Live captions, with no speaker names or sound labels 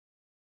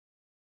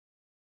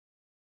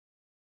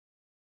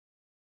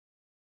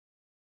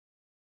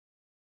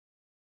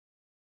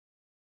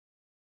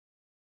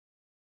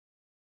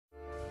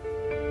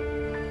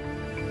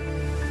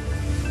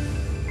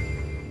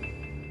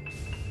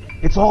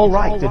It's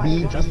alright to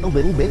be just a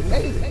little bit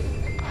crazy.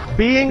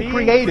 Being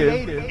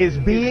creative is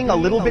being a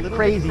little bit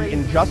crazy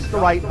in just the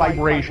right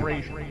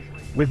vibration.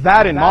 With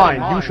that in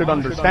mind, you should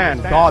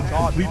understand God's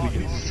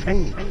completely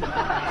insane.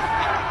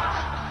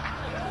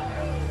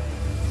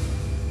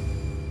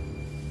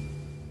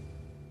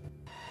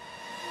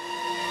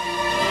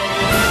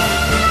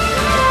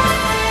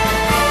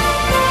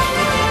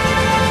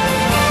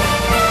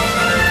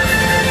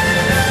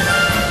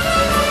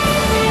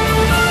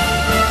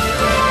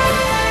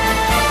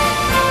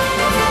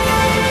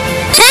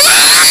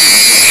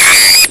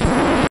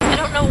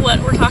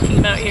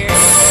 About here.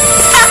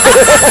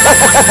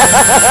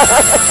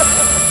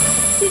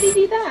 Did he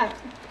do that?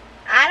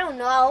 I don't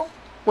know.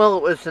 Well,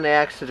 it was an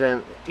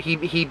accident.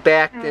 He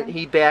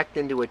backed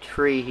into a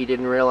tree. He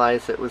didn't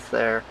realize it was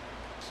there.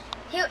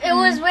 It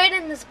was right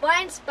in this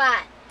blind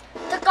spot.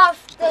 Took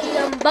off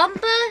the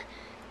bumper,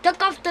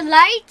 took off the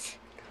light,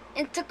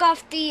 and took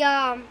off the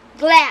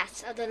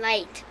glass of the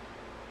light.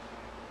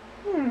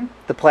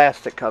 The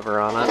plastic cover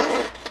on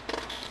it.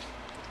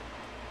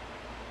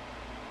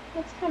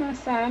 That's kind of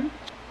sad.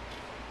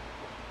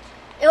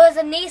 It was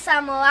a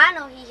Nissan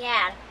Murano he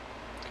had.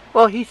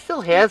 Well, he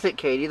still has it,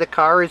 Katie. The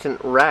car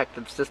isn't wrecked.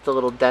 It's just a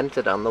little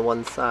dented on the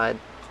one side.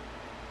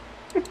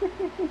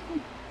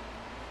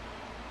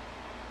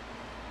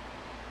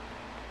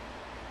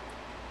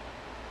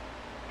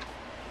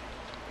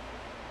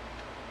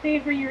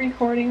 Dave, were you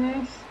recording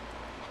this?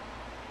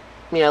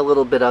 Yeah, a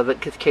little bit of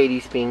it, because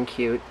Katie's being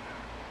cute.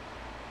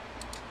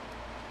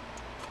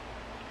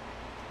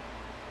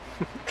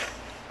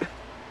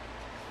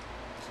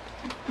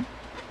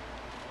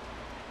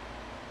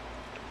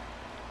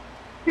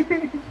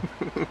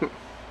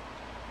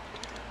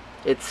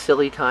 It's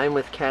silly time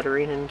with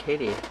Katerina and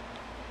Katie.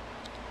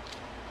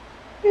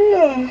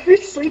 Yeah,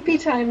 it's sleepy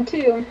time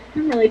too.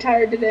 I'm really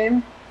tired today.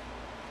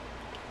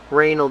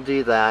 Rain will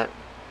do that.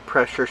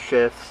 Pressure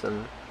shifts,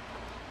 and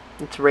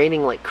it's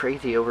raining like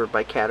crazy over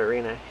by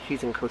Katerina.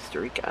 She's in Costa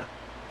Rica.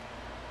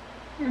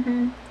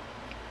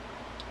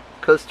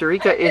 Costa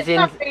Rica is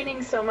in... It's not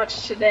raining so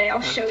much today.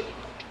 I'll show you.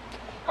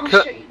 I'll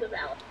show you the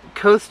valley.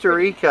 Costa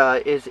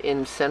Rica is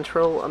in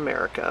Central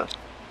America.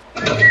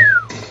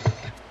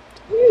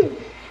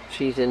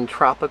 She's in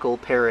tropical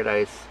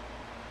paradise.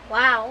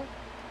 Wow.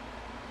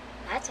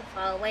 That's a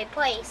faraway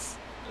place.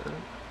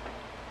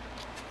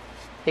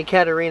 Hey,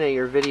 Katerina,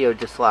 your video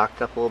just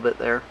locked up a little bit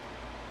there.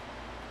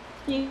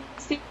 You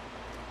see?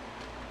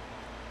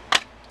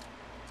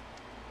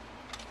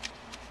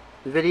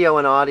 Video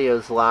and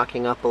audio's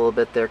locking up a little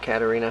bit there,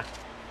 Katerina.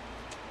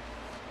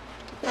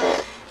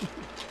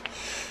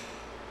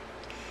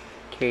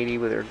 Katie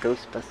with her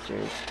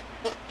Ghostbusters.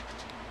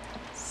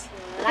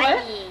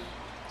 Slimy.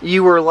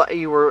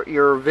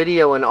 Your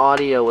video and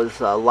audio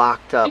was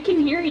locked up. I can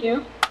hear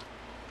you.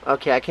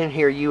 Okay, I can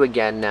hear you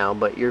again now,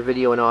 but your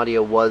video and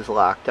audio was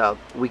locked up.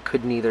 We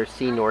could neither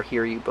see nor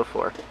hear you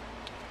before.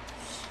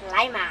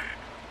 Slimer.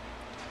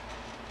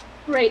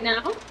 Right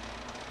now?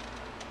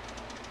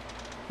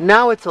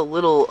 Now it's a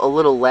little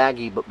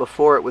laggy, but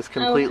before it was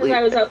completely... Oh, 'cause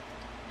I was up.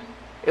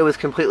 It was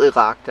completely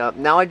locked up.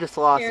 Now I just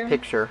lost Here. a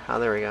picture. Oh,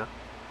 there we go.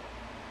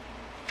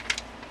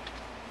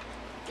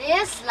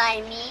 This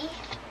slimy.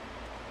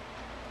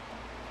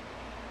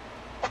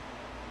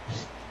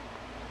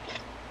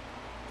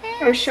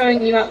 I was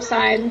showing you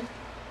outside.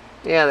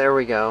 Yeah, there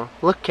we go.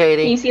 Look,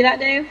 Katie. Can you see that,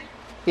 Dave?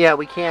 Yeah,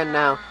 we can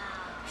now.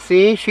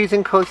 See, she's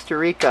in Costa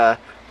Rica.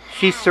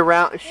 She's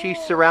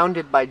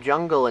surrounded by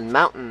jungle and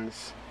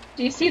mountains.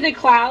 Do you see the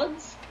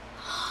clouds?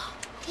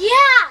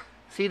 Yeah.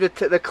 See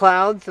the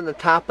clouds in the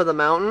top of the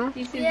mountain? Do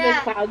you see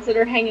Yeah. the clouds that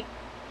are hanging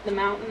in the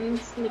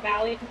mountains in the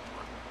valley?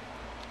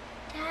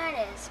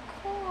 That is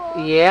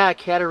cool. Yeah,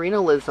 Katerina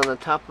lives on the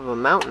top of a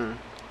mountain.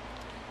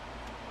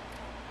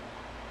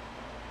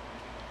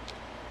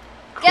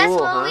 Guess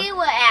Cool, where huh? we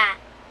were at?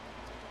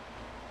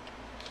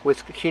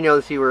 She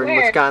knows you were in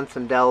Where?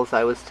 Wisconsin Dells.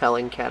 I was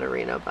telling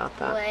Katerina about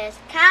that.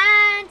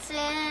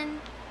 Wisconsin.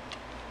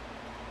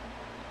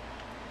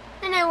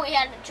 And then we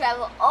had to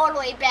travel all the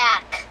way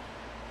back.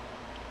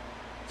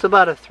 It's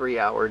about a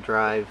 3-hour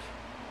drive.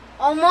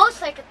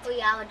 Almost like a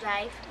 3-hour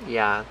drive.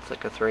 Yeah, it's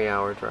like a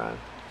 3-hour drive.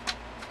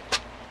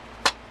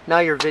 Now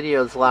your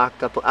video's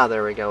locked up. Ah,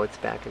 there we go. It's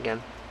back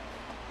again.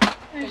 I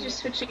was just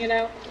switching it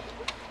out.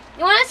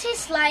 You want to see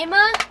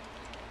Slimer?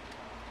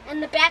 In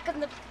the back of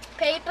the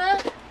paper?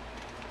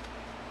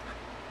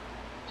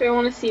 Do I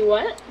want to see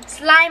what?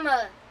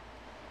 Slimer.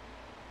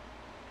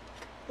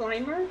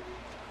 Slimer?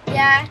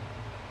 Yeah.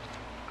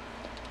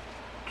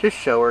 Just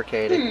show her,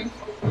 Katie.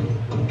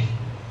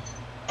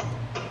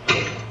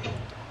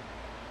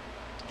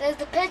 There's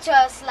the picture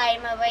of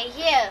Slimer right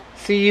here.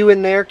 See you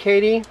in there,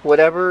 Katie?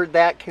 Whatever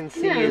that can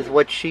see Yeah. is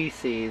what she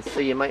sees. So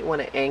you might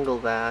want to angle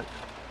that.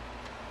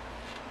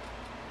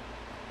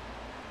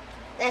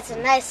 That's a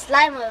nice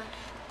Slimer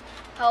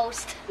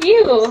host.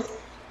 Ew!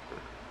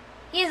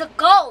 He's a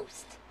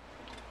ghost.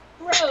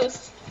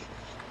 Gross.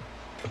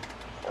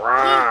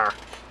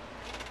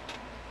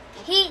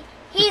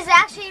 He's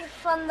actually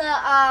from the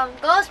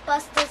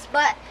Ghostbusters,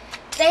 but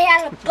they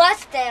had to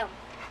bust him.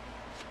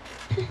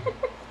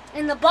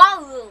 In the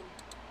ballroom.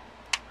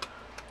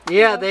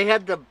 Yeah, they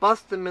had to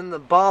bust him in the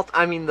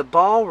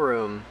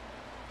ballroom.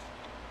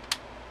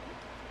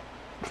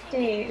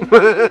 Dave.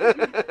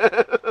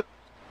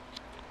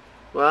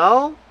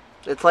 Well,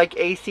 it's like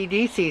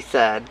AC/DC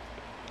said.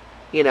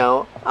 You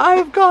know,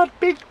 I've got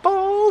big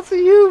balls,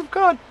 you've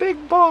got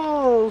big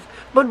balls,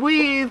 but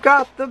we've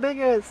got the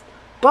biggest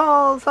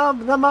balls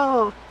of them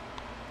all.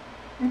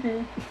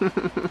 Mm-hmm.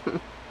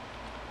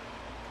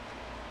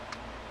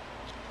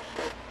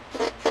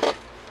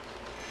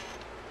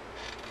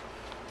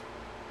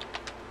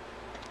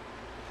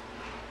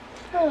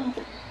 Oh.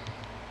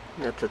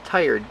 That's a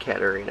tired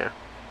Katerina.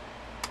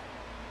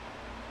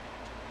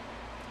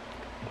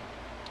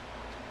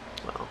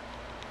 Well,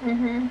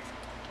 Mm-hmm.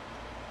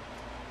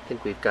 I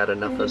think we've got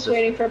enough I'm of just this.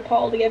 waiting for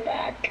Paul to get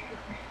back.